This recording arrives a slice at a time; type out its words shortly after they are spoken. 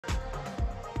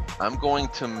I'm going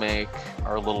to make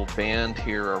our little band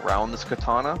here around this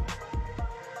katana.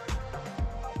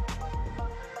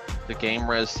 The game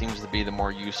res seems to be the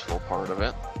more useful part of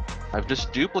it. I've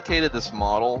just duplicated this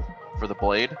model for the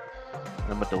blade,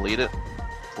 and I'm gonna delete it,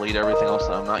 delete everything else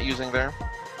that I'm not using there.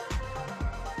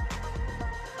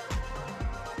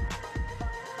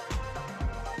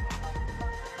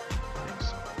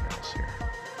 Something else here.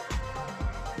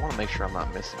 I want to make sure I'm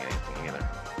not missing anything either.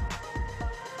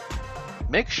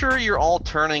 Make sure you're all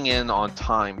turning in on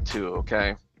time too,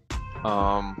 okay?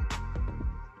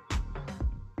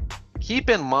 Keep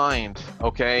in mind,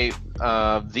 okay,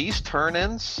 these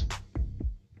turn-ins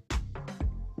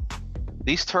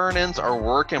are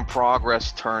work in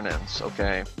progress turn-ins,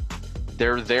 okay?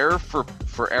 They're there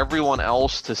for everyone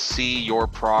else to see your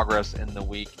progress in the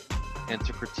week and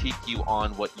to critique you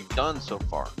on what you've done so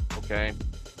far, okay?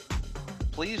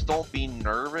 Please don't be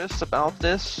nervous about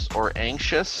this or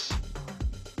anxious.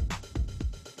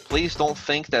 Please don't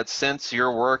think that since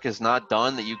your work is not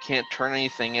done that you can't turn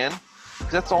anything in.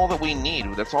 That's all that we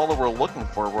need. That's all that we're looking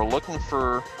for. We're looking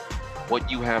for what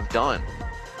you have done,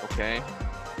 okay?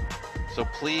 So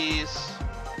please,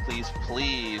 please,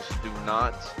 please do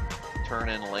not turn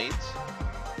in late.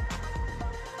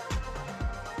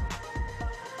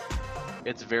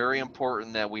 It's very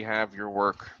important that we have your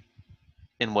work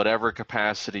in whatever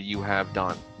capacity you have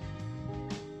done.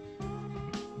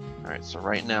 All right, so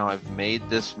right now I've made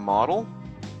this model.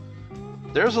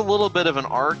 There's a little bit of an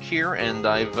arc here, and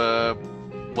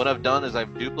what I've done is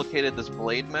I've duplicated this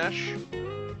blade mesh,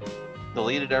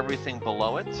 deleted everything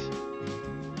below it.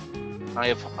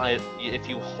 If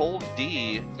you hold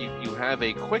D, you have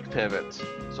a quick pivot.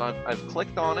 So I've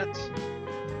clicked on it.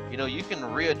 You know, you can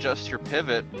readjust your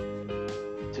pivot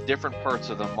to different parts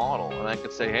of the model, and I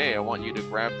could say, hey, I want you to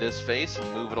grab this face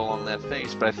and move it along that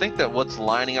face. But I think that what's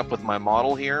lining up with my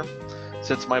model here,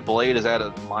 since my blade is at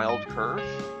a mild curve,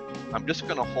 I'm just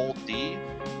gonna hold D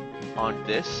on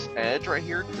this edge right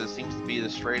here because it seems to be the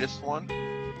straightest one,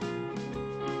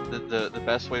 the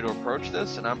best way to approach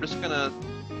this, and I'm just gonna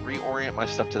reorient my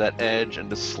stuff to that edge and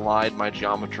just slide my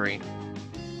geometry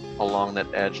along that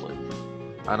edge loop.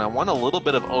 And I want a little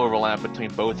bit of overlap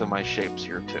between both of my shapes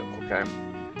here too, okay?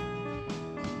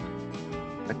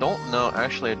 I don't know,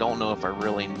 actually I don't know if I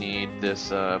really need this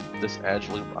this edge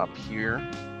loop up here.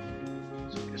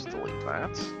 So just delete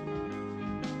that.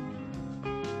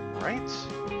 Alright.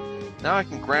 Now I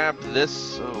can grab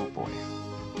this, oh boy.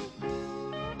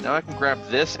 Now I can grab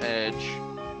this edge,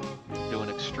 do an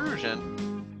extrusion.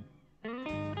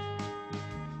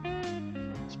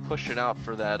 Let's push it out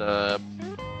for that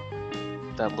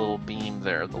that little beam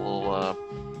there, the little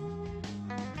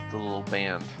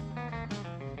band.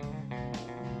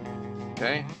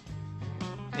 Okay.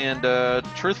 And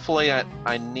truthfully,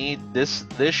 I need this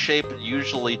shape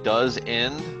usually does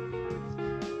end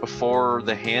before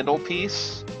the handle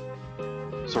piece.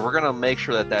 So we're gonna make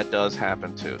sure that that does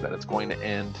happen too, that it's going to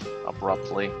end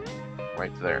abruptly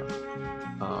right there.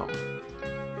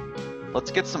 Let's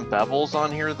get some bevels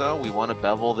on here though. We want to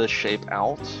bevel this shape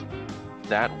out.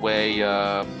 That way, you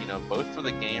know, both for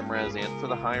the game res and for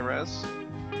the high res,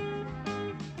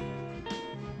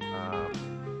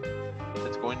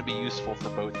 it's going to be useful for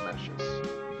both meshes.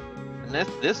 And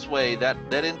this way, that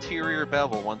interior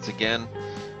bevel, once again,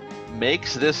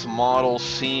 makes this model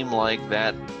seem like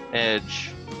that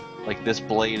edge, like this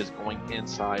blade is going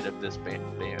inside of this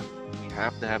band. We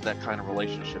have to have that kind of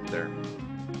relationship there.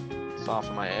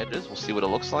 Soften my edges, we'll see what it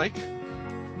looks like.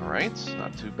 All right,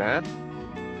 not too bad.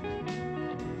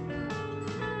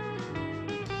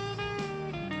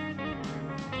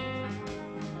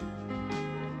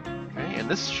 Okay, and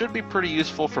this should be pretty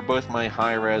useful for both my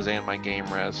high res and my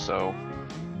game res, so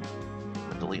I'm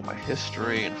gonna delete my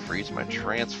history and freeze my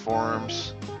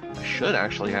transforms. I should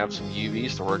actually have some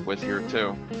UVs to work with here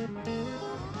too.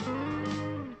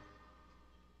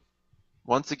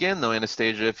 Once again though,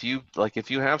 Anastasia, if you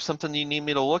have something you need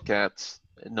me to look at,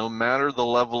 no matter the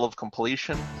level of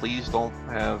completion, please don't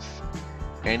have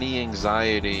any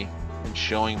anxiety in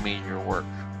showing me your work.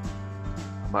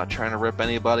 I'm not trying to rip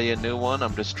anybody a new one,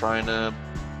 I'm just trying to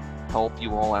help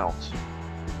you all out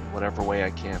in whatever way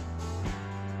I can.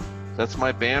 That's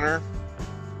my banner,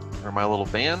 or my little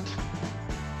band.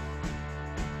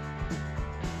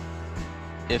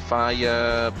 If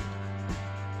I,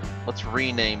 let's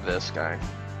rename this guy.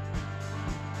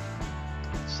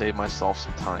 Save myself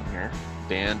some time here.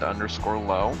 Band underscore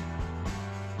low.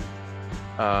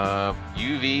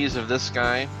 UVs of this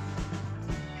guy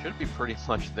should be pretty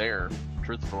much there,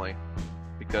 truthfully,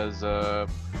 because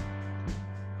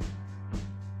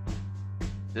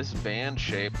this band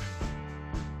shape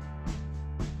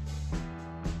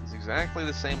is exactly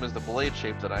the same as the blade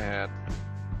shape that I had.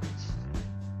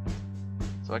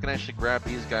 So I can actually grab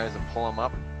these guys and pull them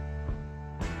up.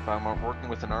 If I'm working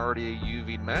with an already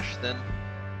UV mesh, then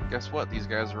guess what? These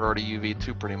guys are already UV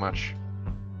too, pretty much.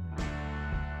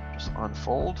 Just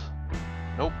unfold.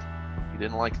 Nope, he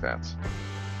didn't like that.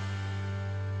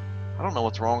 I don't know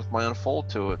what's wrong with my unfold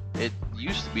to it. It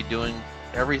used to be doing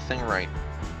everything right.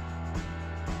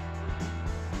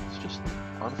 It's just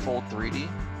unfold 3D.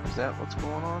 Is that what's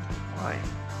going on? Why?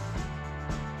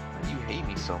 Why do you hate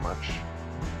me so much?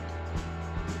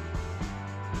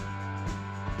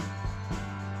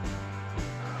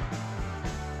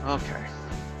 Okay.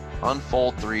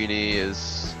 Unfold 3D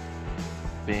is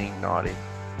being naughty.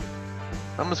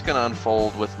 I'm just gonna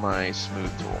unfold with my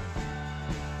smooth tool.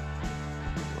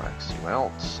 Wax you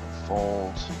out,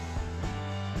 unfold.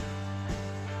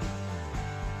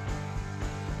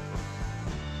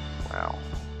 Wow.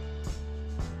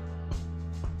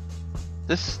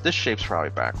 This shape's probably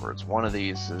backwards. One of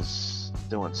these is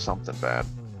doing something bad.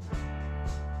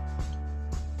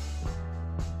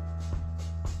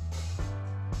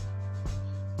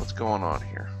 What's going on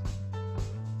here?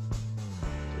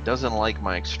 It doesn't like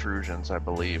my extrusions, I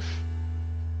believe.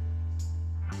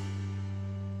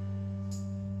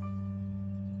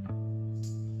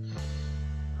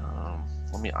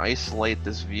 Let me isolate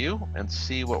this view and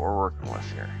see what we're working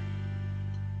with here.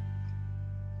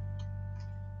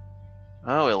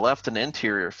 Oh, it left an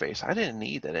interior face. I didn't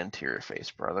need that interior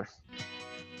face, brother.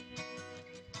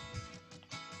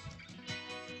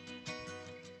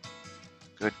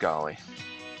 Good golly.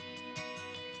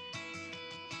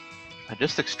 I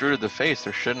just extruded the face.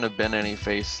 There shouldn't have been any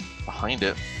face behind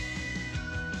it.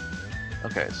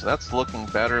 Okay, so that's looking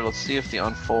better. Let's see if the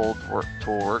unfold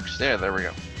tool works. Yeah, there we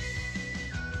go.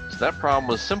 So that problem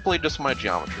was simply just my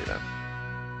geometry then.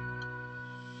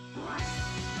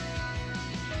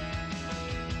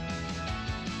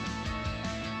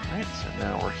 Alright, so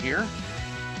now we're here.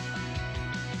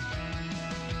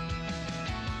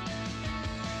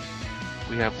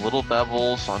 We have little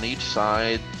bevels on each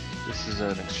side. This is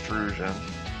an extrusion,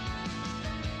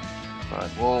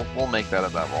 but we'll make that a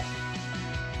bevel.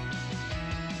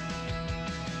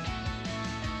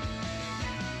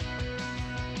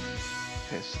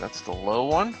 Okay, so that's the low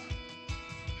one.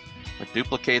 We'll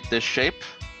duplicate this shape,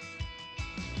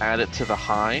 add it to the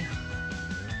high,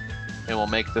 and we'll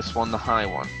make this one the high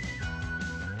one.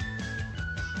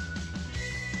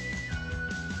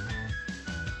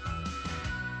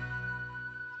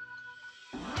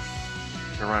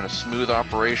 Run a smooth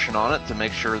operation on it to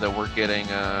make sure that we're getting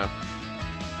some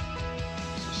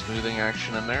smoothing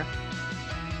action in there.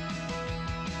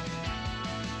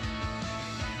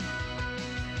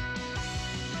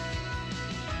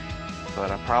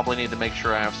 But I probably need to make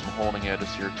sure I have some holding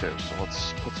edges here too. So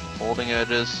let's put some holding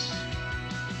edges.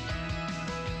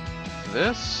 Like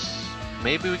this.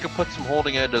 Maybe we could put some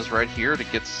holding edges right here to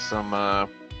get some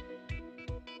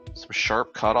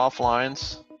sharp cutoff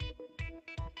lines.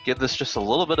 Give this just a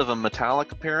little bit of a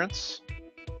metallic appearance.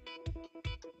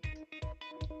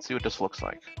 Let's see what this looks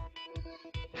like.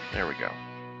 There we go.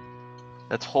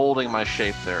 That's holding my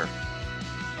shape there.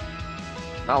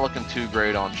 Not looking too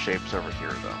great on shapes over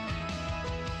here though.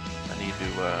 I need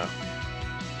to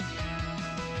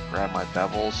grab my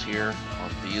bevels here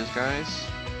on these guys.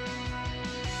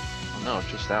 Oh no,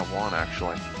 it's just that one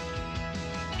actually.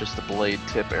 Just the blade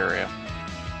tip area.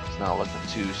 It's not looking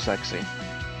too sexy.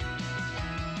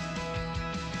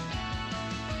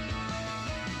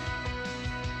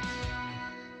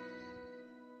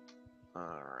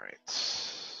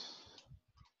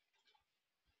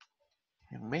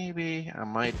 Maybe I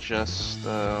might just,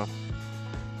 I'm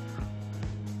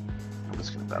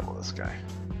just gonna bevel this guy.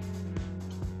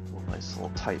 A nice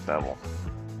little tight bevel.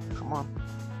 Come on.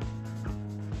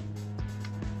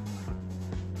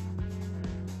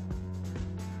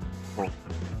 Well,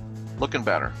 looking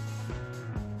better.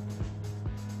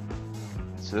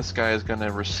 So this guy is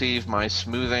gonna receive my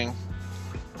smoothing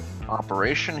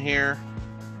operation here.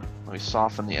 Let me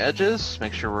soften the edges,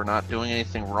 make sure we're not doing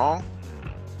anything wrong.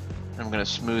 I'm going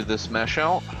to smooth this mesh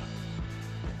out.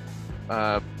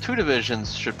 2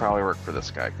 divisions should probably work for this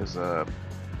guy because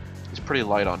he's pretty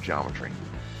light on geometry.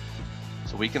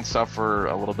 So we can suffer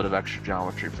a little bit of extra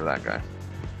geometry for that guy.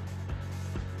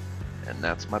 And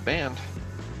that's my band.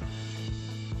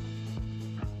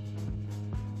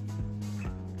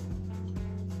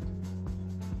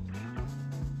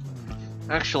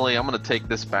 Actually, I'm going to take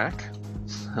this back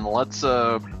and let's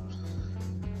I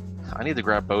need to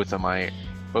grab both of my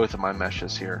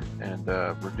meshes here and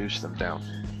reduce them down.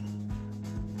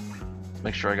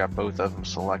 Make sure I got both of them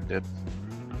selected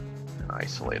and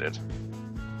isolated.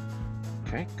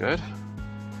 Okay, good.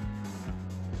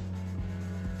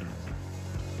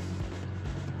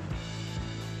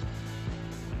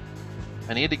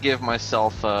 I need to give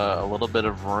myself a little bit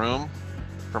of room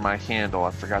for my handle.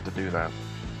 I forgot to do that.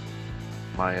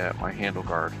 My handle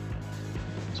guard.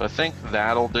 So I think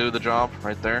that'll do the job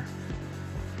right there.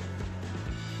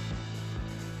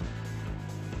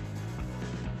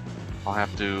 I'll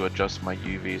have to adjust my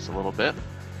UVs a little bit.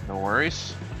 No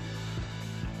worries.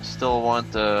 Still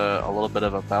want a little bit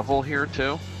of a bevel here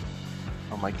too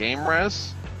on my game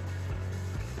res.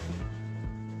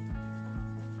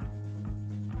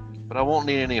 But I won't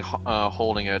need any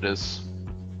holding edges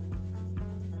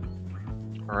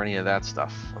or any of that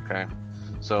stuff, okay?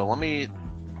 So let me,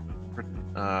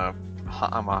 I'm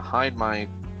gonna hide my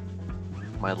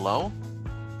low,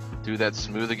 do that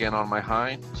smooth again on my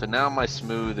high. So now my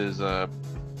smooth is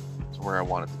where I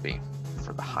want it to be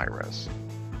for the high res.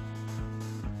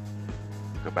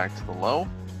 Go back to the low.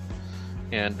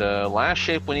 And last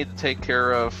shape we need to take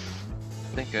care of,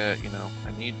 I think, you know,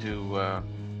 I need to,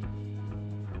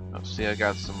 oh, see, I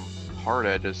got some hard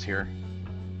edges here.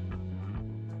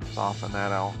 Soften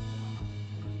that out.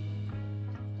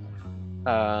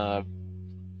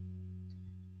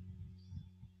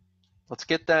 Let's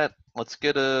get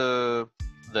the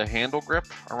handle grip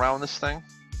around this thing.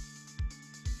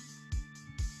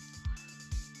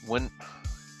 When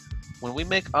we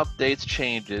make updates,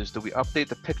 changes, do we update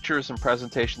the pictures in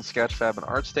Presentation, Sketchfab, and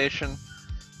ArtStation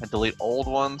and delete old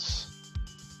ones?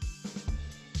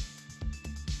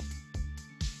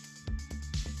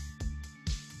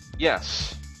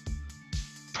 Yes.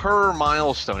 Per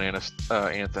milestone,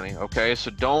 Anthony. Okay, so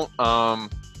don't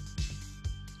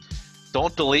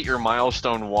delete your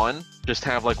milestone 1. Just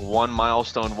have like one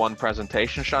milestone 1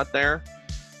 presentation shot there,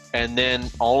 and then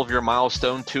all of your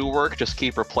milestone 2 work, just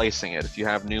keep replacing it if you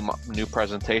have new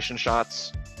presentation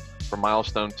shots for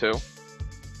milestone 2.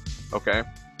 Okay.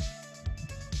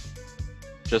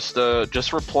 Just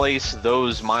replace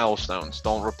those milestones.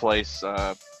 Don't replace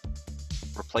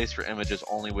your images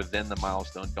only within the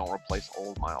milestone. Don't replace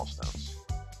old milestones.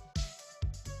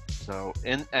 So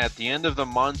at the end of the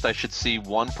month, I should see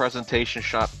 1 presentation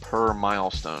shot per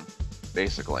milestone,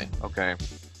 basically. Okay.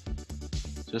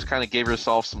 So just kind of give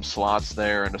yourself some slots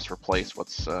there and just replace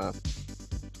what's to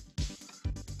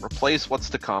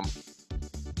come.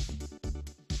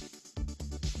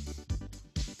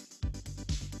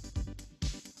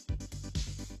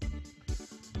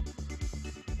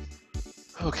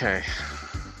 Okay.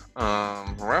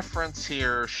 Reference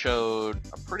here showed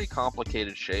a pretty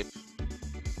complicated shape.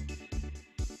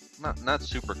 Not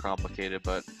super complicated,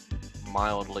 but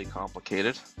mildly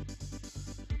complicated.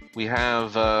 We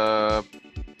have a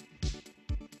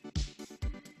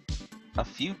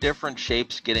few different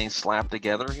shapes getting slapped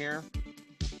together here.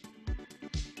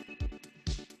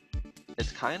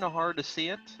 It's kind of hard to see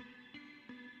it.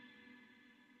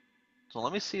 So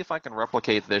let me see if I can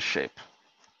replicate this shape.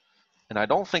 And I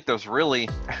don't think there's really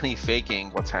any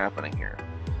faking what's happening here.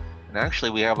 And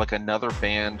actually we have like another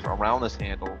band around this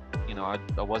handle. You know,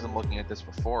 I wasn't looking at this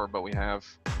before, but we have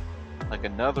like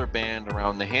another band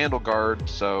around the handle guard.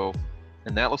 So,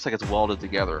 and that looks like it's welded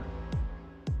together.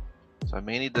 So I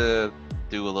may need to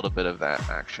do a little bit of that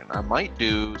action. I might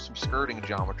do some skirting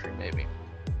geometry maybe.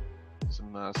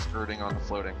 Some skirting on the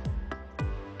floating.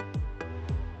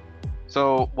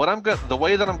 So what the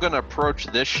way that I'm gonna approach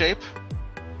this shape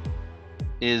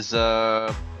is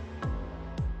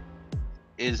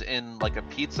in like a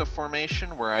pizza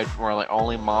formation where I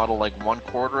only model like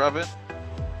 1/4 of it.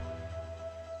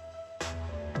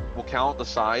 We'll count the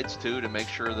sides too to make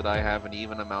sure that I have an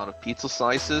even amount of pizza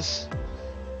slices.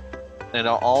 And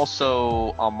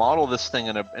I'll model this thing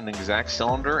in an exact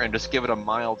cylinder and just give it a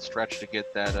mild stretch to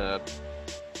get that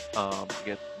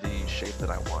get the shape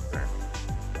that I want there.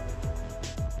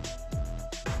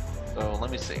 So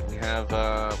let me see. We have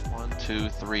 1, 2,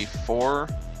 3, 4.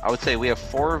 I would say we have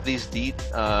 4 of these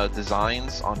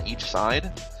designs on each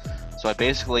side. So I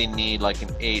basically need like an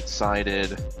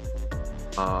 8-sided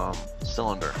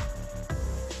cylinder,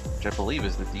 which I believe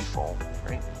is the default,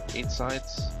 right? 8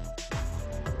 sides.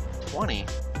 20?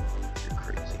 You're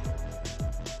crazy.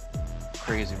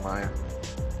 Crazy, Maya.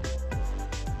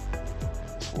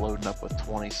 It's loading up with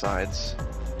 20 sides.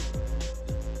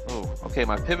 Oh, okay,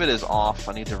 my pivot is off.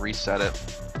 I need to reset it.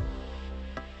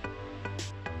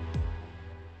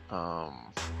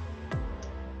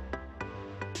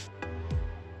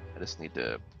 I just need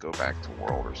to go back to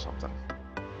world or something.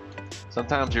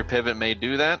 Sometimes your pivot may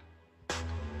do that.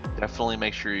 Definitely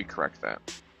make sure you correct that.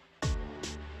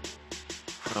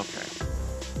 Okay.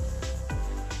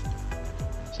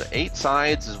 So 8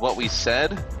 sides is what we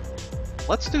said.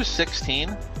 Let's do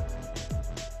 16.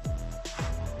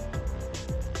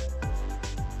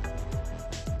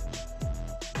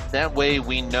 That way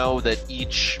we know that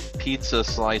each pizza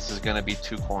slice is going to be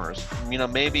 2 corners. You know,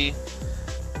 maybe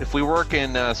if we work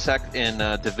in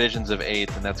divisions of 8,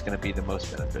 then that's going to be the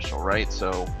most beneficial, right?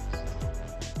 So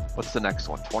what's the next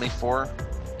one? 24.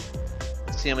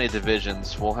 Let's see how many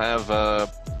divisions. We'll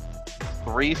have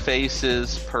 3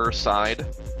 faces per side,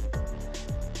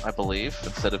 I believe,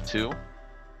 instead of 2.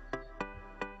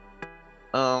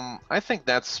 I think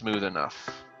that's smooth enough.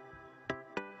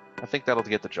 I think that'll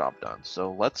get the job done.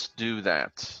 So let's do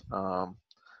that.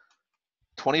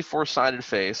 24-sided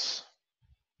face,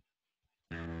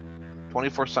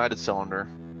 24-sided cylinder.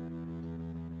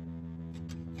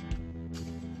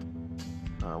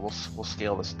 We'll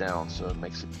scale this down so it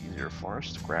makes it easier for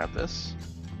us to grab this.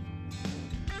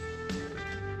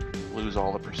 Lose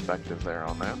all the perspective there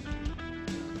on that.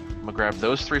 I'm gonna grab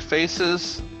those 3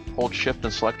 faces, hold shift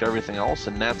and select everything else,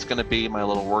 and that's gonna be my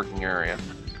little working area.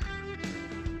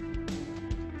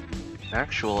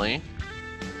 Actually,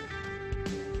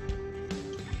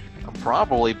 I'm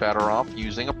probably better off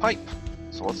using a pipe.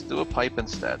 So let's do a pipe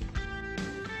instead.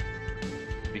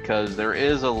 Because there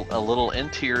is a little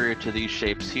interior to these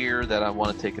shapes here that I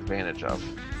want to take advantage of.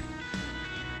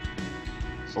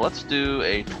 So let's do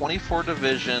a 24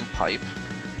 division pipe.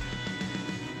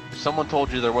 If someone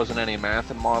told you there wasn't any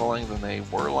math in modeling, then they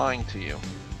were lying to you.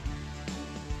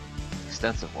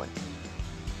 Extensively.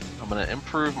 I'm going to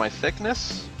improve my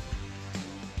thickness.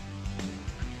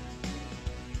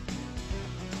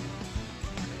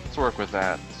 Let's work with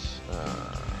that.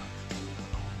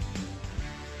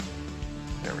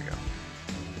 There we go.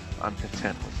 I'm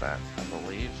content with that, I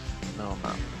believe. No, I'm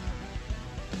not.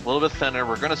 A little bit thinner.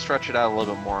 We're going to stretch it out a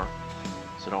little bit more,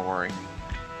 so don't worry.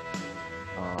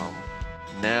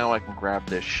 Now I can grab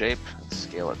this shape and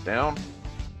scale it down.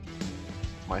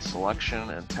 My selection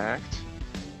intact.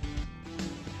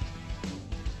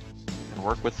 And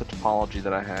work with the topology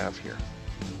that I have here.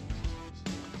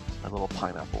 My little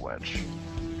pineapple wedge.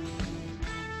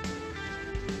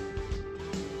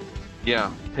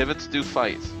 Yeah, pivots do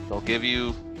fight. They'll give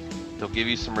you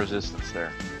some resistance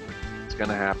there. It's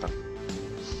gonna happen.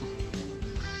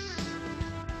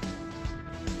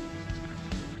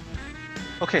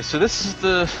 Okay, so this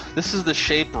is the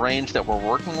shape range that we're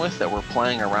working with, that we're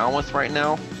playing around with right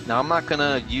now. Now I'm not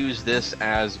gonna use this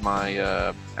as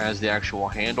my as the actual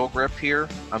handle grip here.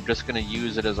 I'm just gonna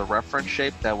use it as a reference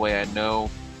shape. That way I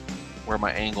know where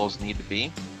my angles need to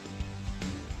be.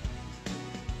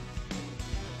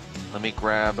 Let me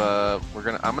grab, I'm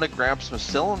gonna grab some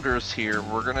cylinders here.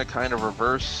 We're gonna kind of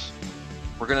reverse,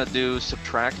 we're gonna do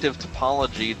subtractive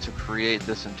topology to create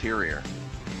this interior.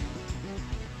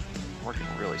 I'm working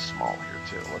really small here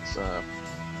too. Let's, I'm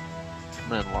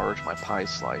gonna enlarge my pie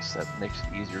slice. That makes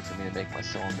it easier for me to make my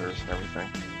cylinders and everything.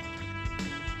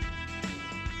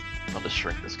 I'll just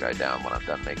shrink this guy down when I'm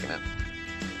done making it.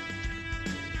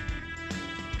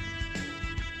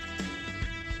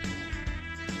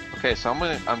 Okay, so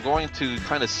I'm going to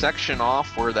kind of section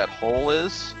off where that hole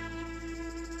is.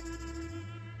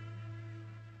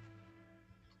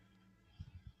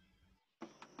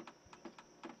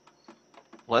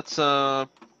 Let's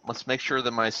make sure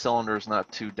that my cylinder is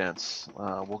not too dense.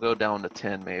 We'll go down to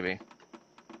 10 maybe.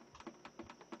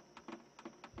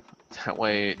 That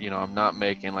way, you know, I'm not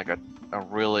making like a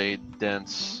really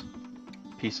dense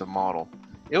piece of model.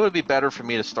 It would be better for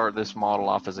me to start this model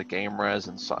off as a game res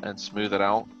and smooth it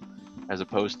out, as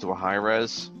opposed to a high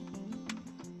res.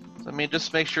 So, I mean,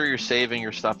 just make sure you're saving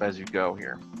your stuff as you go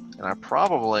here. And I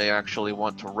probably actually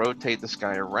want to rotate this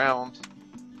guy around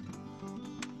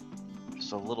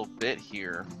just a little bit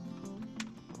here.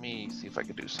 Let me see if I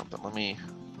could do something. Let me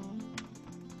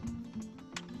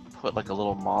put like a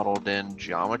little modeled in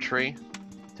geometry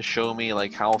to show me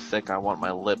like how thick I want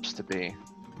my lips to be.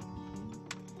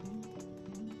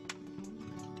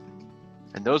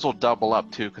 And those will double up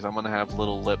too, because I'm going to have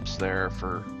little lips there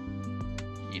for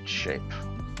each shape.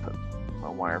 Put my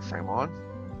wireframe on.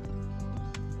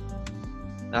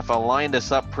 Now if I line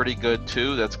this up pretty good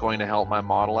too, that's going to help my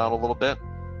model out a little bit.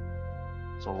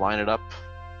 So line it up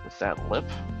with that lip.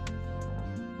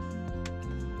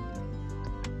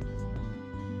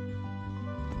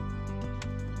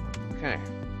 Okay.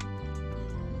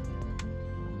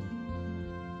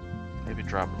 Maybe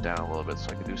drop it down a little bit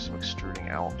so I can do some extruding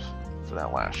out for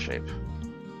that last shape.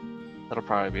 That'll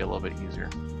probably be a little bit easier.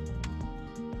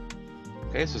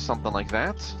 Okay, so something like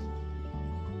that.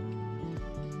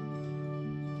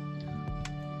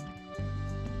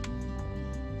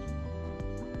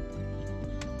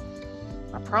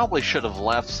 I probably should have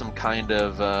left some kind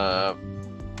of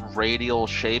radial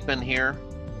shape in here.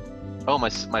 Oh,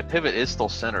 my pivot is still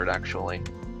centered, actually.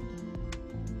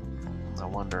 I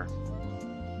wonder.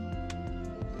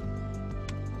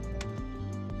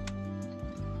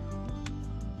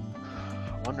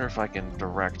 I wonder if I can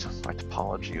direct my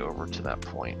topology over to that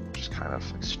point, just kind of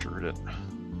extrude it.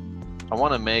 I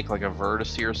want to make like a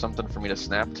vertex here or something for me to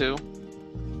snap to,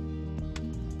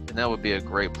 and that would be a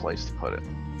great place to put it.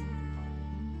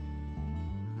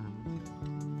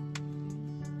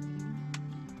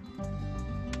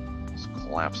 Just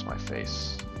collapse my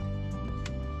face.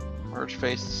 Merge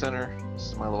face to center. This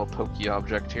is my little pokey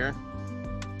object here.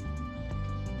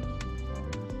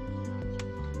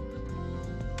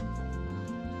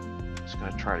 Just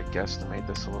gonna try to guesstimate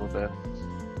this a little bit.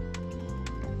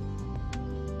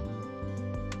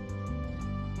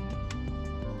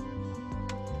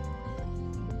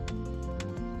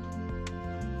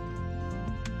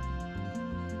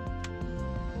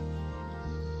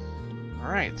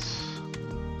 All right,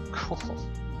 cool.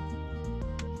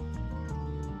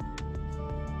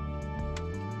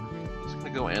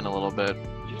 Go in a little bit.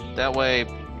 That way,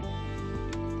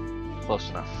 close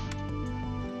enough.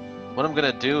 What I'm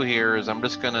gonna do here is I'm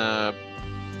just gonna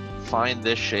find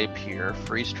this shape here,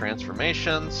 freeze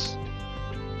transformations.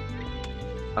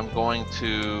 I'm going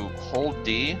to hold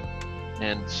D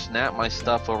and snap my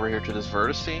stuff over here to this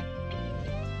vertice.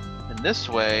 And this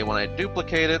way, when I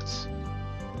duplicate it,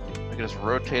 I can just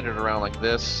rotate it around like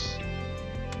this.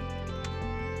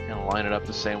 And line it up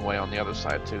the same way on the other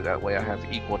side too. That way I have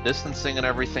equal distancing and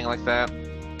everything like that.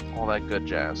 All that good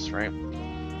jazz, right?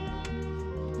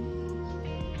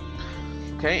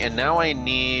 Okay, and now I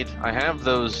have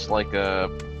those like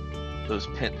those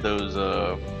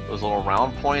little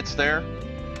round points there.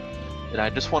 And I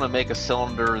just want to make a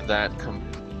cylinder that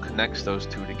connects those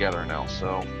two together now.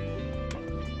 So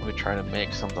let me try to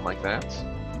make something like that.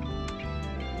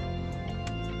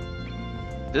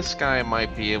 This guy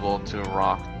might be able to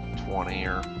rock 20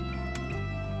 or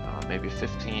maybe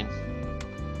 15.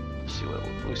 Let's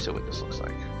see what this looks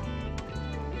like.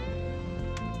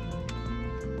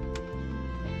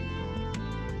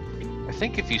 I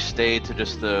think if you stay to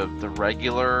just the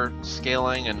regular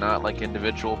scaling and not like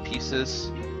individual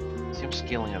pieces, see, I'm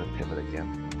scaling at a pivot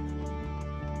again.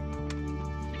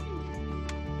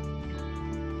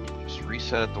 Just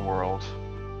reset the world.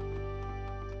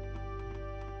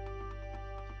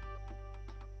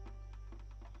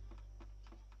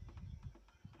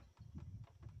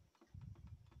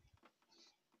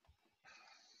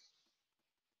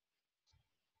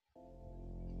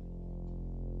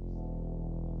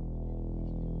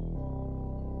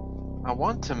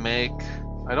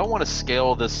 I don't want to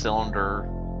scale this cylinder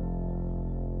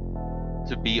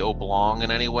to be oblong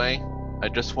in any way. I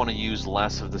just want to use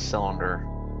less of the cylinder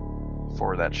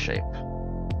for that shape.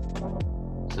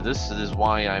 So this is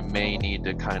why I may need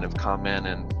to kind of come in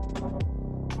and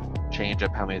change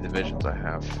up how many divisions I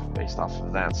have based off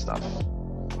of that stuff.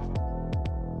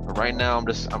 But right now I'm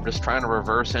just trying to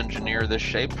reverse engineer this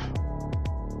shape.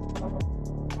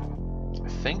 I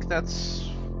think that's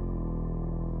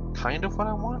kind of what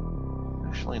I want.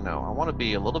 Actually, no. I want to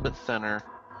be a little bit thinner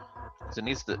because it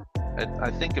needs to.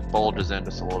 I think it bulges in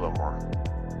just a little bit more.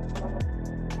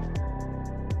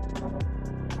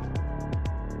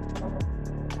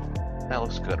 That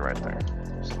looks good right there.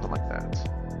 Something like that.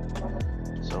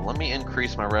 So let me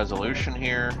increase my resolution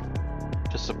here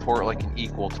to support like an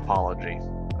equal topology.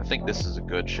 I think this is a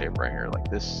good shape right here.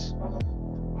 Like this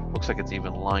looks like it's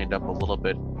even lined up a little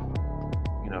bit.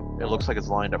 It looks like it's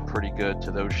lined up pretty good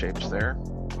to those shapes there.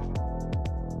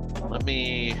 Let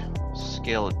me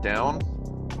scale it down.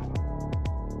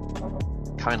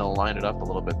 Kind of line it up a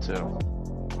little bit too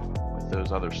with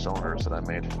those other cylinders that I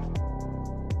made.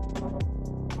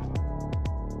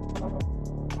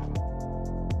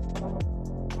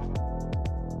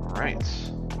 All right.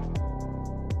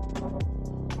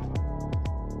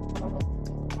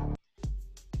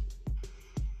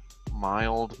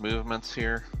 Mild movements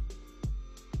here.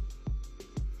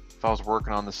 If I was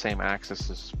working on the same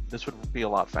axis, this would be a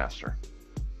lot faster.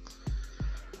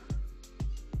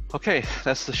 Okay,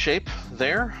 that's the shape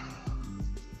there.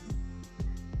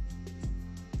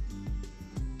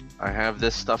 I have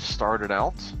this stuff started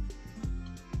out.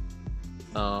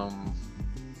 I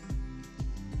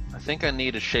think I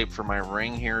need a shape for my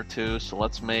ring here too, so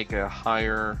let's make a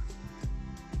higher.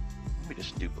 Let me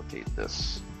just duplicate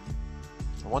this.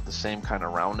 I want the same kind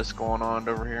of roundness going on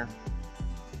over here.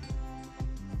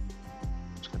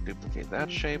 Duplicate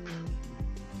that shape.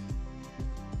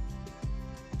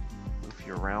 Move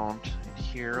you around in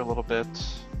here a little bit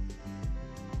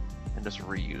and just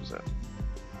reuse it.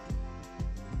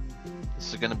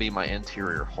 This is going to be my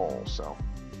interior hull, so.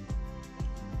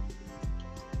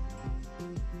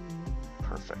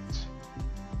 Perfect.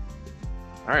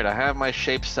 Alright, I have my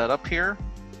shapes set up here.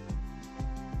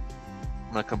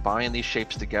 I'm going to combine these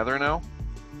shapes together now.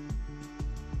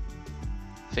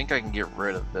 I think I can get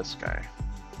rid of this guy.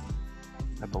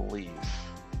 I believe.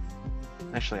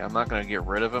 Actually, I'm not going to get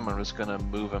rid of him, I'm just going to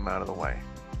move him out of the way.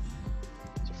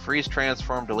 So freeze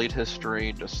transform, delete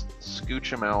history, just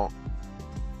scooch him out.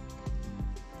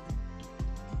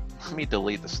 Let me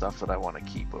delete the stuff that I want to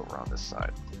keep over on this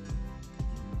side.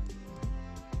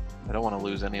 I don't want to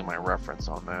lose any of my reference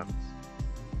on that.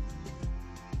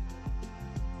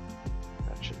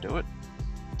 That should do it.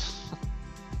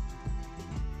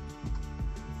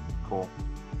 Cool.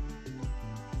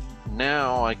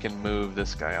 Now I can move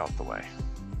this guy out the way.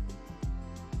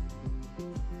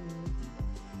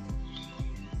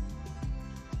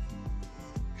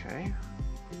 Okay.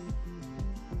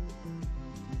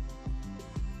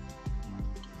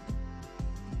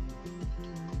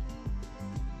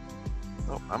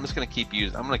 Oh, I'm just gonna keep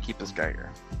this guy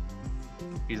here.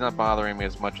 He's not bothering me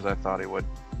as much as I thought he would.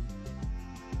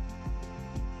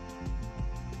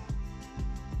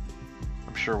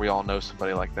 I'm sure we all know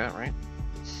somebody like that, right?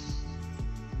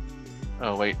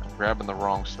 Oh wait, I'm grabbing the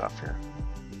wrong stuff here.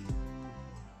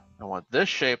 I want this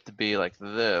shape to be like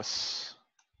this.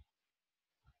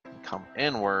 Come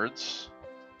inwards.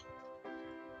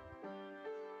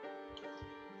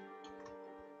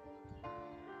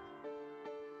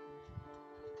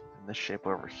 And this shape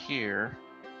over here.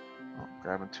 Oh, I'm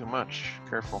grabbing too much.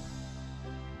 Careful.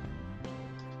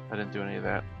 I didn't do any of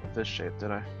that with this shape,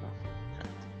 did I? No. Okay.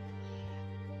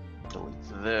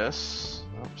 Delete this.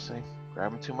 Oopsie.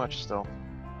 Grabbing too much still.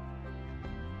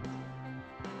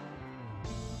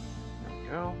 There we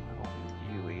go. I don't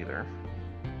need you either.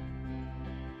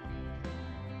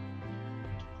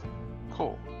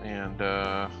 Cool. And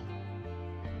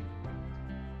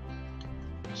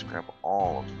just grab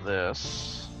all of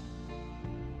this.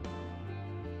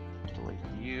 Delete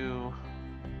you.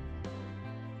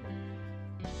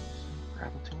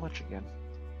 Grabbing too much again.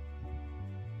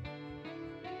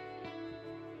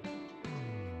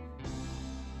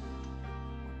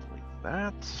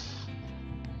 That.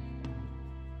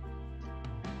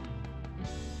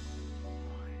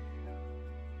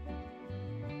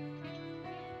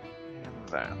 And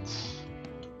that.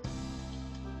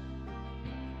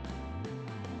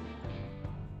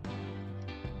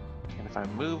 And if I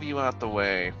move you out the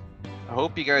way, I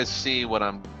hope you guys see what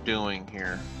I'm doing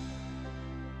here.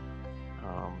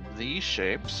 These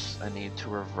shapes, I need to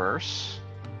reverse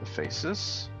the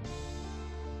faces.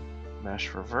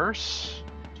 Mesh reverse.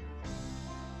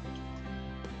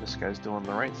 This guy's doing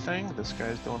the right thing, this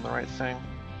guy's doing the right thing.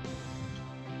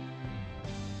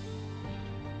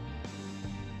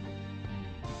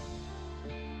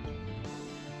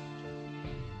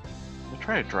 I'm gonna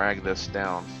try to drag this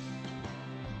down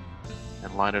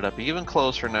and line it up even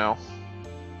closer now.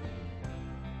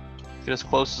 Get as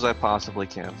close as I possibly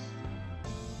can.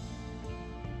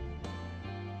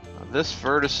 Now this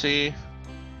vertex can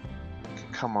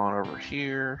come on over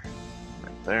here,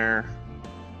 right there.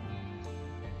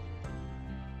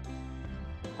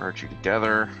 Merge you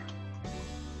together.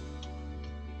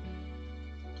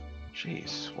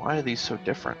 Jeez, why are these so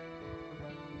different?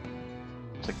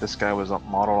 It's like this guy was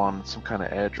modeled on some kind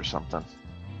of edge or something.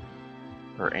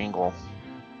 Or angle.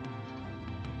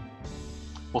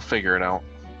 We'll figure it out.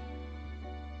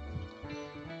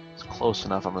 It's close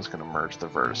enough, I'm just going to merge the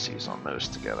vertices on those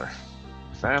together.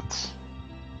 That.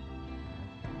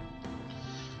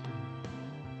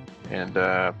 And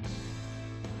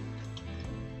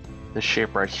this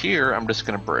shape right here, I'm just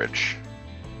going to bridge.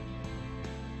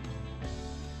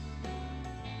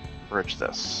 Bridge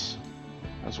this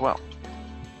as well.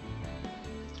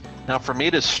 Now for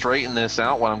me to straighten this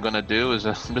out, what I'm going to do is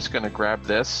I'm just going to grab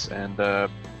this and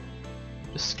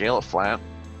just scale it flat.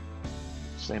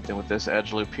 Same thing with this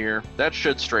edge loop here. That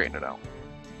should straighten it out.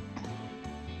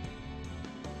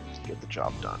 Just get the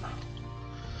job done.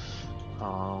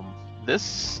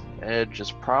 This edge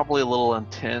is probably a little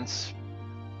intense.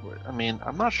 I mean,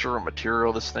 I'm not sure what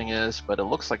material this thing is, but it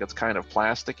looks like it's kind of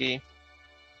plasticky.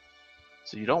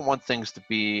 So you don't want things to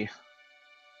be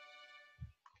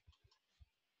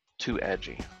too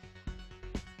edgy.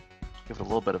 Give it a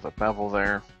little bit of a bevel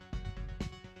there.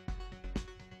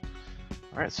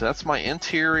 All right, so that's my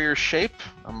interior shape.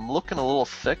 I'm looking a little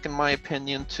thick in my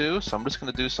opinion too, so I'm just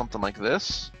gonna do something like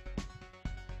this.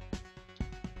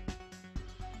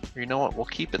 You know what, we'll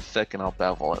keep it thick and I'll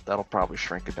bevel it. That'll probably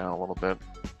shrink it down a little bit.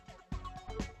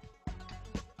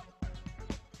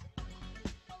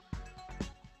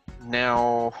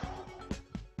 Now,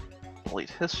 delete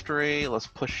history. Let's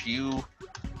push you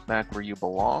back where you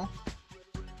belong.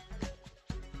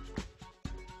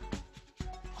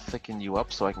 Thicken you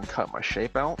up so I can cut my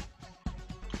shape out.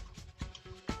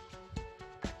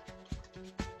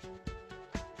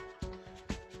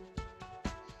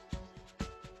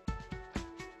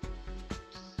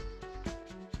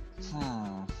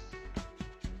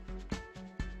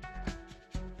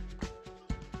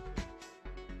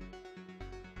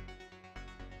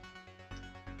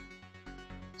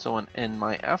 So in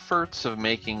my efforts of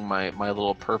making my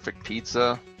little perfect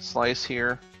pizza slice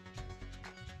here,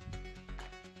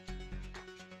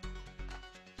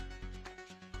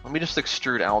 let me just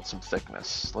extrude out some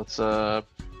thickness. Let's see,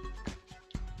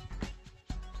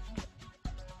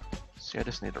 I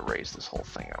just need to raise this whole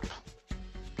thing up.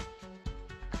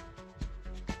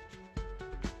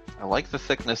 I like the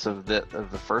thickness of the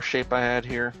first shape I had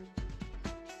here.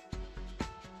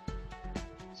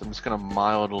 So I'm just gonna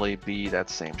mildly be that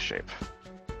same shape.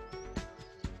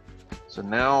 So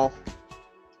now,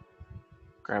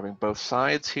 grabbing both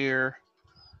sides here,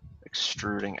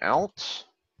 extruding out.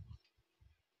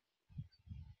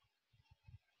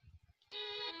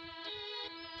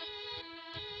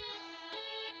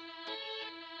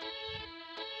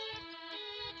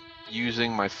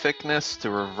 Using my thickness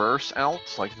to reverse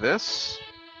out like this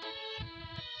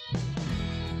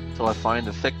until I find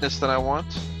the thickness that I want.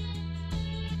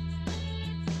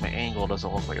 My angle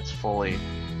doesn't look like it's fully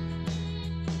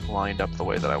lined up the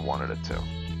way that I wanted it to.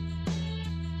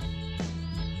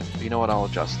 But you know what, I'll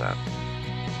adjust that.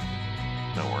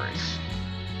 No worries.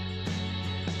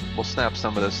 We'll snap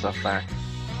some of this stuff back.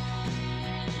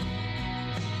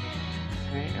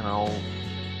 Okay, and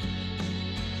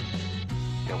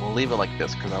we'll leave it like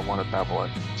this because I want to bevel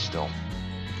it still.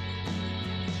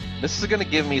 This is going to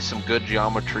give me some good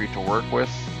geometry to work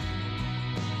with.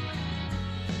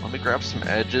 Let me grab some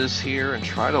edges here and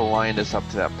try to line this up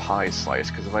to that pie slice,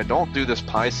 because if I don't do this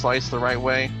pie slice the right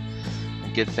way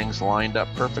and get things lined up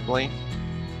perfectly,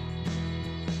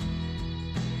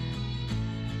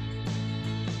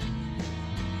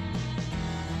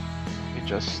 let me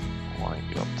just line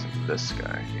you up to this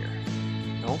guy here.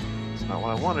 Nope, that's not what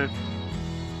I wanted.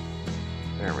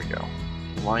 There we go.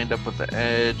 Lined up with the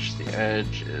edge. The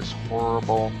edge is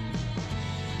horrible.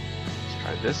 Let's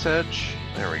try this edge.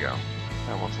 There we go.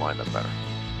 That one's lined up better.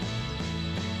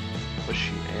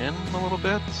 Push you in a little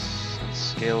bit and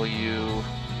scale you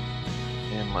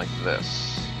in like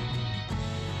this.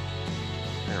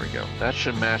 There we go. That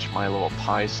should match my little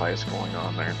pie slice going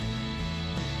on there.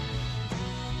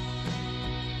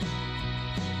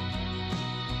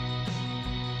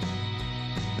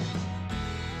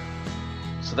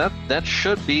 So that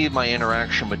should be my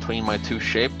interaction between my two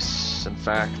shapes. In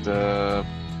fact, I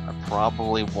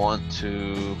probably want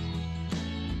to...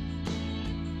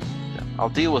 Yeah, I'll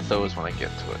deal with those when I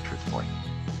get to it, truthfully.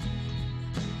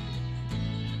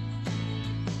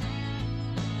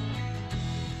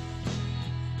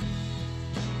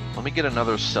 Let me get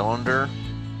another cylinder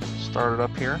started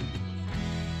up here.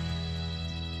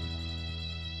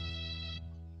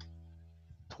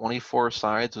 24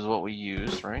 sides is what we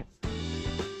used, right?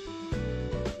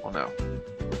 Well, no.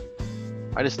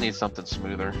 I just need something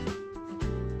smoother.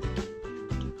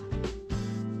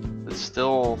 It's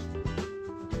still...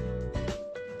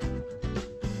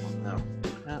 No.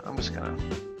 I'm just gonna...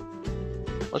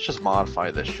 Let's just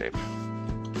modify this shape.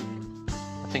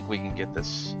 I think we can get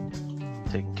this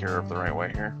taken care of the right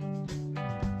way here.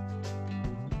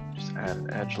 Just add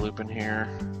an edge loop in here.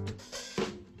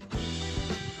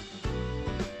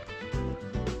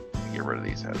 Get rid of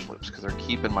these edge loops because they're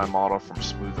keeping my model from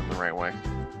smoothing the right way.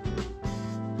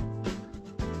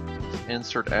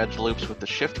 Insert edge loops with the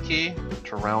shift key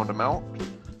to round them out.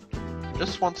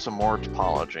 Just want some more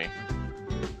topology.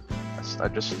 I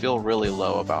just feel really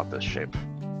low about this shape.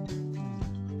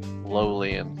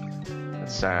 Lowly and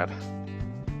sad.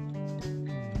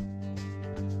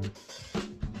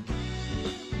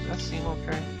 Does that seem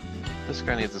okay? This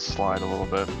guy needs to slide a little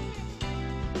bit.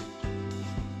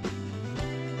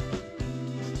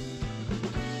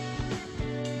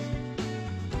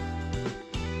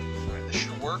 Alright, this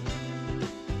should work.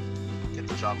 Get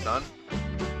the job done.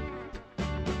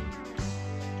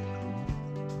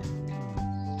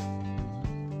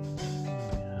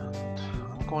 And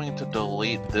I'm going to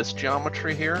delete this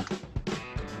geometry here.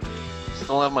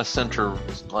 Still have my center,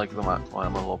 like my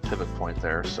little pivot point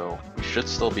there, so we should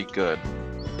still be good.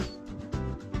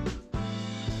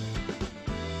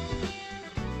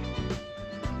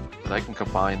 But I can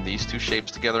combine these two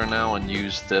shapes together now and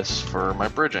use this for my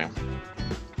bridging.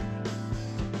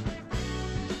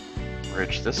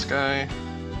 Bridge this guy.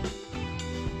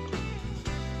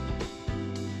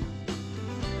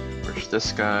 There's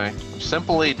this guy. I'm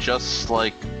simply just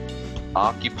like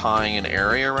occupying an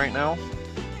area right now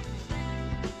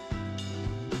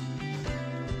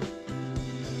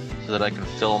so that I can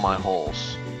fill my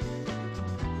holes.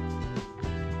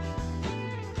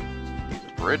 Use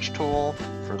a bridge tool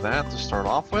for that to start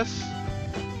off with.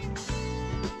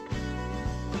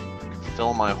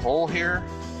 Fill my hole here.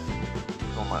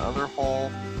 Fill my other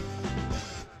hole.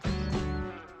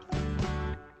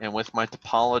 And with my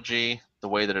topology the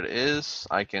way that it is,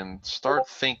 I can start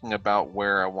thinking about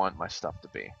where I want my stuff to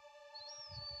be.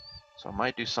 So I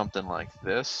might do something like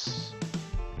this.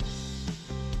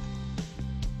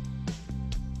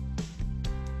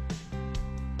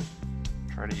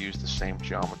 Try to use the same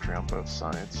geometry on both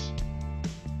sides.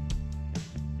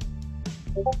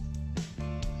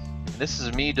 And this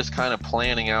is me just kind of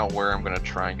planning out where I'm going to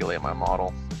triangulate my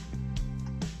model.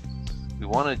 We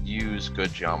want to use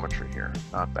good geometry here,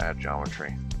 not bad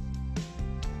geometry.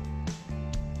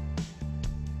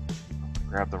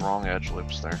 Grab the wrong edge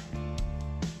loops there.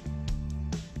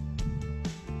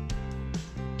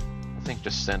 I think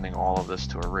just sending all of this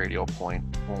to a radial point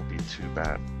won't be too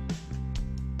bad.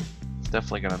 It's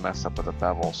definitely going to mess up with the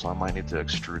bevel, so I might need to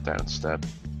extrude that instead.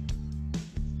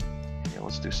 Yeah,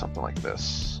 let's do something like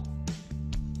this.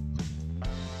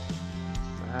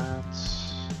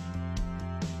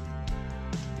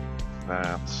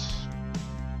 That.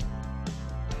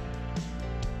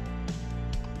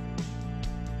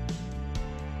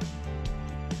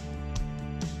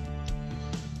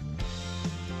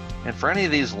 And for any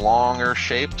of these longer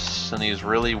shapes and these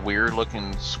really weird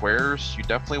looking squares, you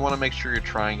definitely want to make sure you're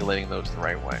triangulating those the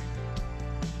right way.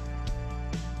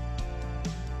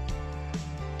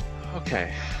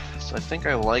 Okay, so I think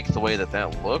I like the way that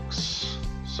that looks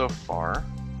so far.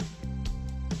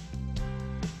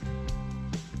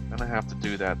 I'm gonna have to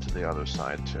do that to the other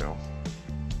side too.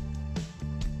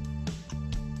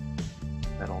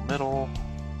 Middle, middle.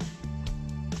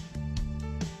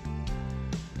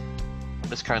 I'm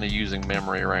just kind of using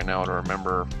memory right now to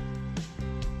remember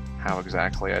how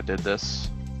exactly I did this.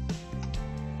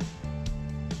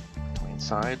 Between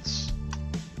sides.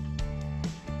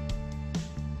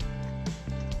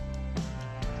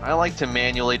 I like to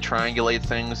manually triangulate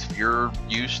things. If you're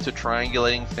used to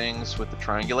triangulating things with the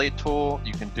triangulate tool,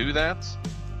 you can do that.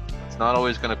 It's not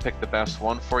always going to pick the best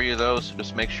one for you though, so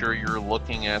just make sure you're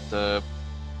looking at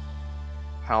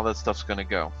how that stuff's going to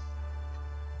go.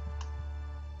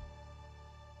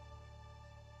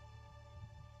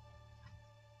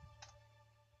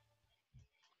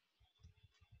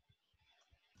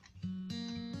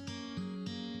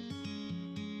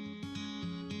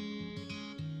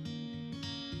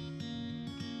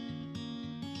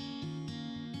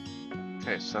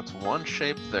 Okay, so that's one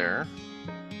shape there.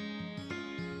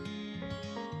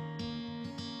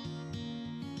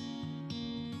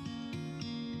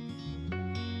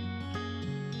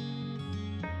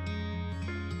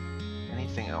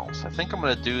 Anything else? I think I'm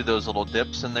going to do those little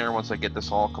dips in there once I get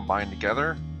this all combined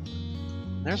together.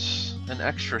 There's an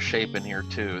extra shape in here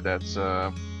too that's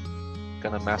going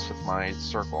to mess with my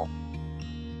circle.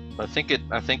 But I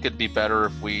think it'd be better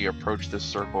if we approach this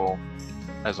circle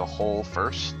as a whole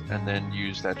first, and then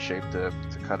use that shape to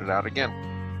cut it out again.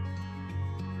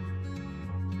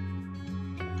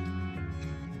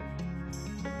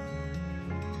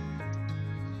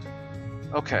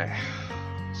 Okay,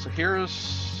 so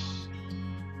here's,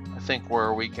 I think,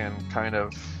 where we can kind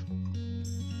of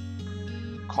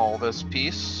call this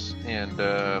piece and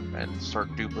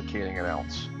start duplicating it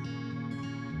out.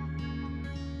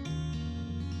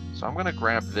 So I'm gonna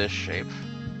grab this shape.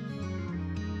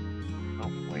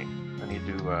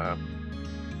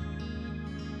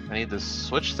 I need to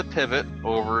switch the pivot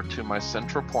over to my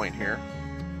central point here.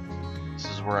 This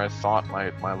is where I thought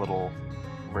my little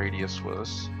radius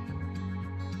was.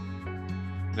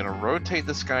 I'm gonna rotate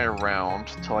this guy around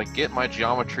till I get my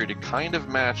geometry to kind of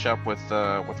match up with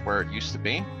where it used to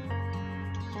be.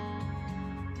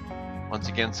 Once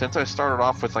again, since I started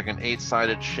off with like an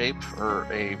 8-sided shape, or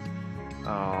a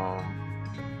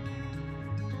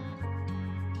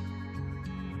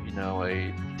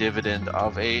a dividend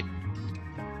of 8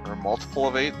 or a multiple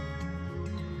of 8,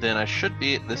 then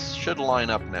this should line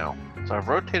up now. So I've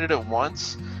rotated it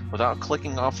once without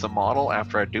clicking off the model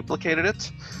after I duplicated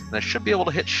it, and I should be able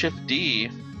to hit Shift D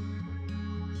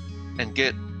and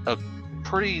get a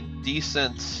pretty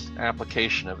decent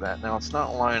application of that. Now it's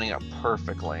not lining up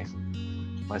perfectly.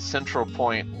 My central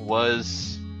point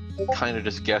was kind of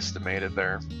just guesstimated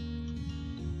there.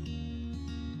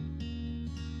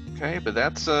 Okay, but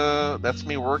that's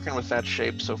me working with that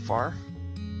shape so far.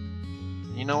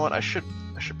 You know what? I should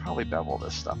probably bevel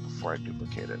this stuff before I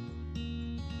duplicate it.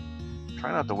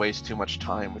 Try not to waste too much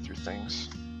time with your things.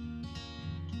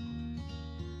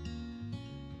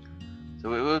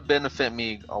 So it would benefit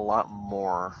me a lot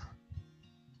more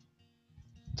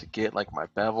to get like my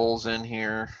bevels in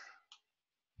here.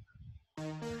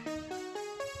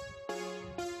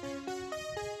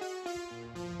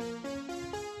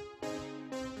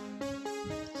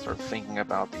 Start thinking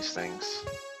about these things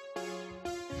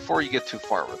before you get too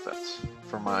far with it.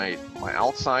 For my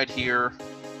outside here,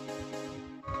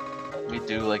 let me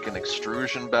do like an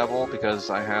extrusion bevel because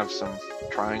I have some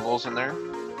triangles in there.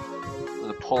 I'm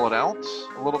gonna pull it out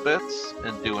a little bit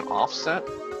and do an offset.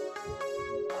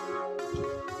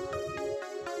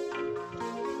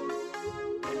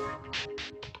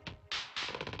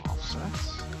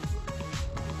 Offsets.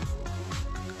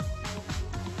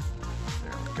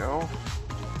 There we go.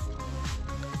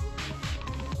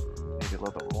 Maybe a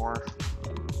little bit more.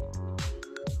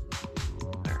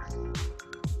 There.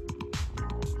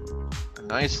 A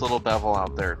nice little bevel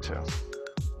out there too.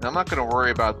 And I'm not going to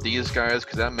worry about these guys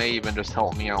because that may even just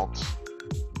help me out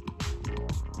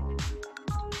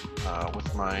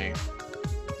with my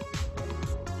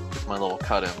little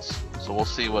cut-ins. So we'll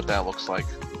see what that looks like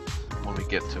when we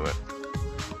get to it.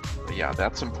 But yeah,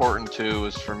 that's important too,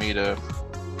 is for me to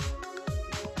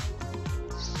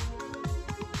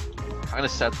kind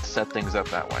of set things up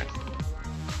that way.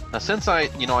 Now, since I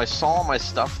saw my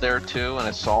stuff there too, and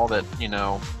I saw that,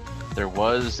 there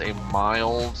was a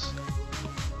mild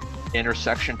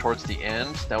intersection towards the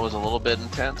end that was a little bit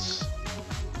intense.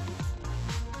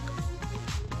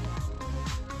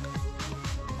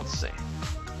 Let's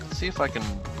see if I can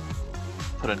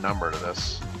put a number to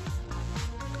this.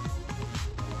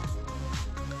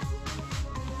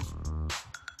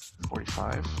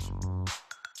 45. Oh,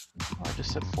 I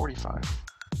just said 45.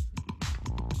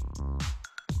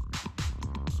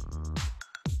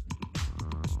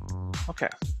 Okay,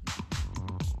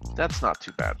 that's not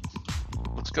too bad.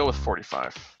 Let's go with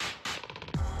 45.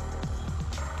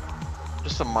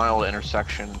 Just a mild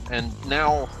intersection. And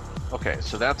now, okay,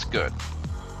 so that's good.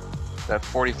 That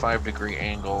 45-degree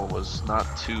angle was not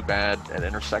too bad at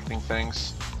intersecting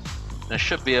things. And I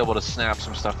should be able to snap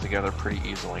some stuff together pretty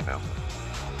easily now.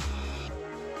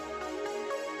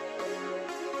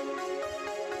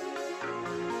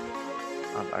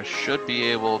 I should be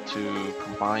able to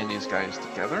combine these guys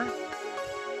together.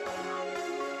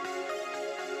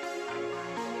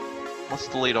 Let's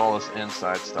delete all this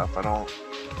inside stuff. I'll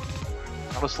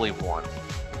just leave one.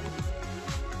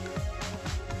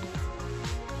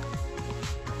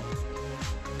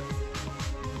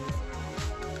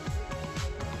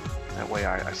 That way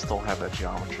I still have that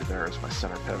geometry there as my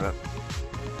center pivot.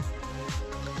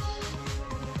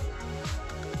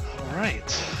 All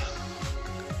right.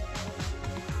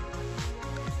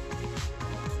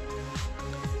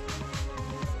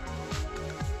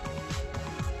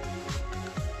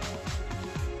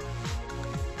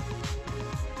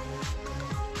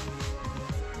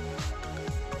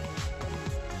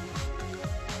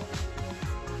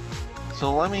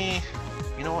 So let me,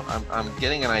 you know what, I'm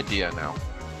getting an idea now.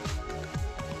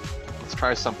 Let's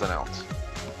try something else.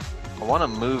 I want to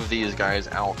move these guys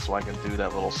out so I can do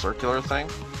that little circular thing.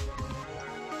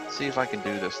 Let's see if I can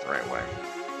do this the right way.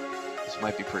 This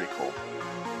might be pretty cool.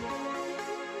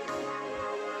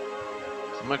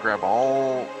 So I'm going to grab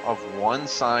all of one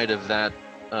side of that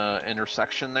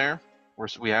intersection there, where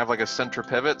we have like a center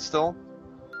pivot still,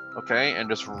 okay, and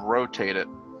just rotate it.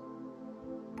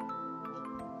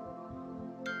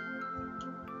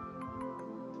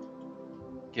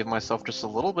 Give myself just a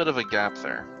little bit of a gap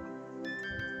there.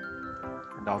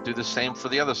 And I'll do the same for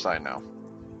the other side now.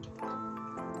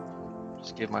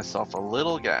 Just give myself a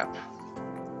little gap.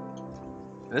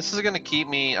 And this is going to keep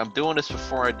me, I'm doing this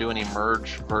before I do any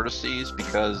merge vertices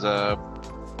because I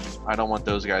don't want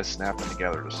those guys snapping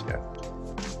together just yet.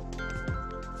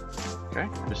 Okay,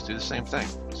 just do the same thing.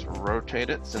 Just rotate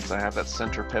it since I have that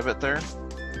center pivot there.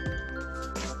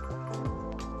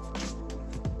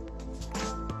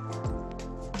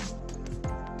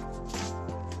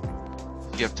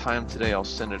 If you have time today, I'll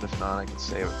send it. If not, I can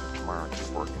save it for tomorrow and keep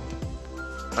working.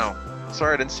 Oh,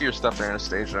 sorry, I didn't see your stuff there,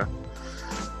 Anastasia.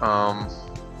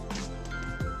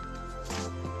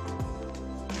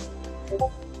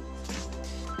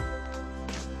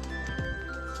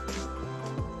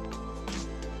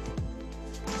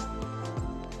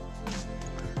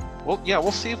 Well, yeah,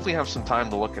 we'll see if we have some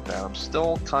time to look at that. I'm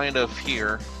still kind of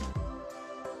here.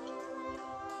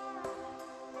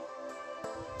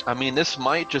 I mean, this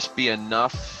might just be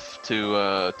enough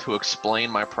to explain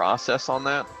my process on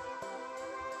that.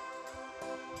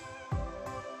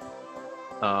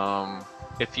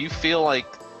 If you feel like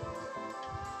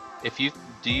If you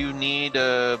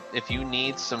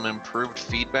need some improved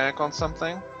feedback on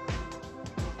something,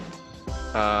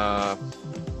 let me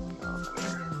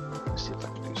see if I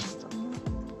can do something.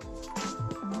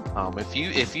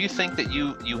 If you think that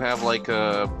you have like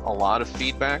a lot of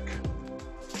feedback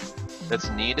that's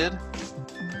needed,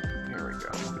 here we go.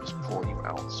 Let me just pull you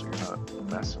out so you're not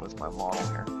messing with my model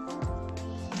here.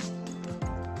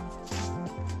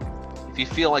 If you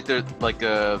feel like there's like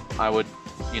I would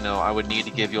need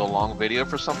to give you a long video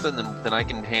for something, then I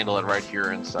can handle it right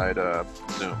here inside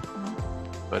Zoom.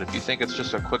 But if you think it's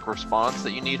just a quick response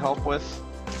that you need help with,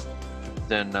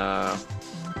 then I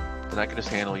can just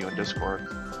handle you in Discord.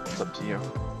 It's up to you.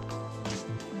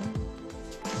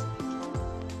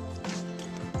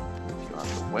 Move you out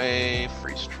of the way,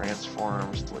 freeze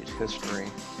transforms, delete history.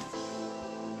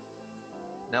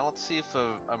 Now let's see if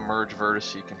a merge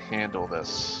vertice can handle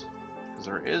this. Because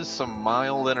there is some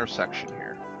mild intersection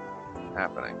here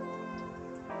happening.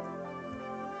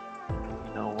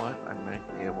 You know what? I might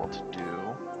be able to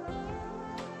do.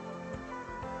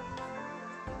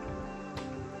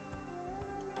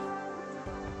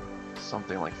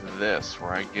 Something like this,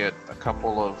 where I get a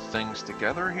couple of things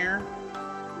together here.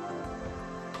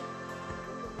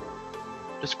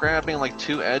 Just grabbing like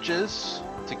two edges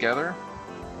together.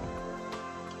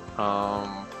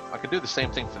 I could do the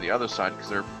same thing for the other side because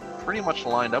they're pretty much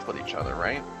lined up with each other,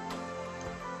 right?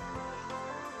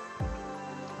 I'm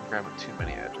grabbing too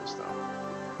many edges though.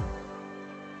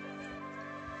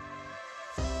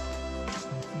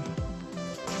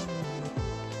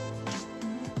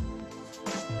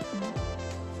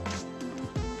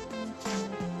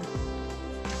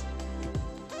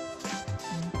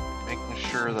 Making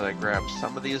sure that I grab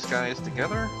some of these guys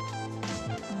together.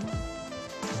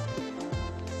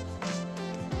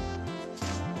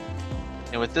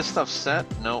 And with this stuff set,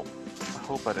 no, I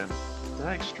hope I didn't. Did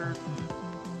I extrude?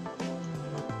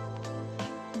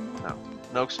 No,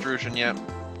 no extrusion yet.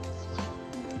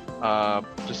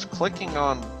 Just clicking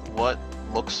on what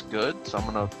looks good. So I'm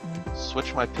gonna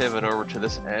switch my pivot over to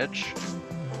this edge.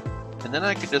 And then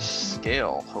I could just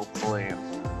scale, hopefully.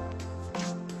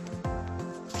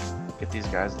 Get these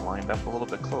guys lined up a little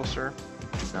bit closer.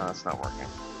 No, that's not working.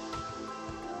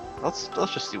 Let's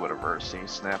just see what a vertice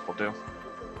snap will do.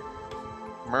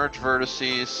 Merge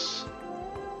vertices.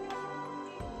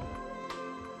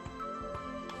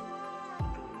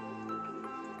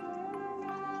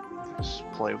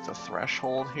 Just play with the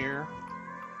threshold here.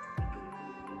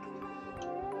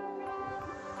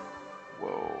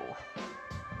 Whoa.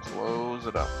 Close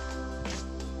it up.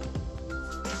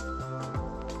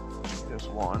 There's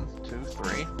 1, 2,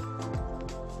 3.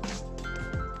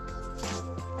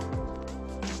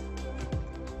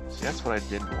 See, that's what I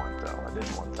didn't want though. I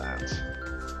didn't want that.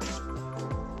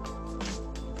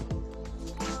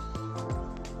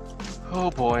 Oh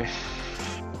boy.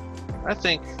 I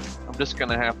think I'm just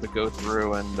gonna have to go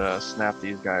through and snap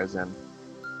these guys in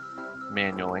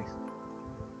manually.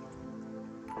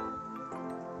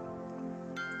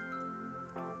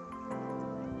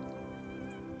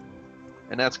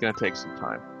 And that's gonna take some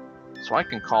time. So I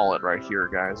can call it right here,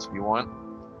 guys, if you want.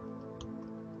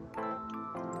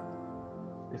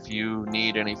 If you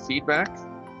need any feedback,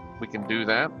 we can do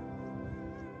that.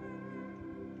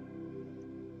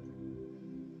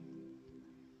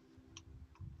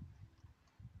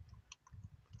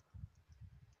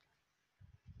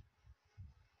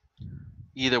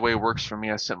 Either way works for me.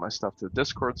 I sent my stuff to the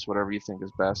Discord, so whatever you think is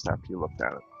best after you looked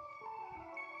at it.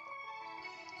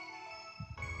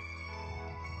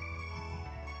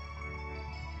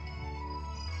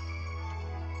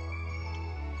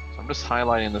 So I'm just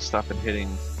highlighting this stuff and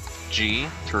hitting G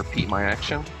to repeat my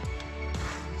action.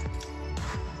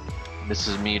 And this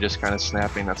is me just kind of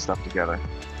snapping that stuff together.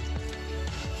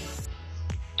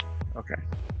 Okay.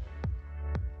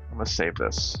 I'm gonna save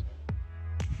this.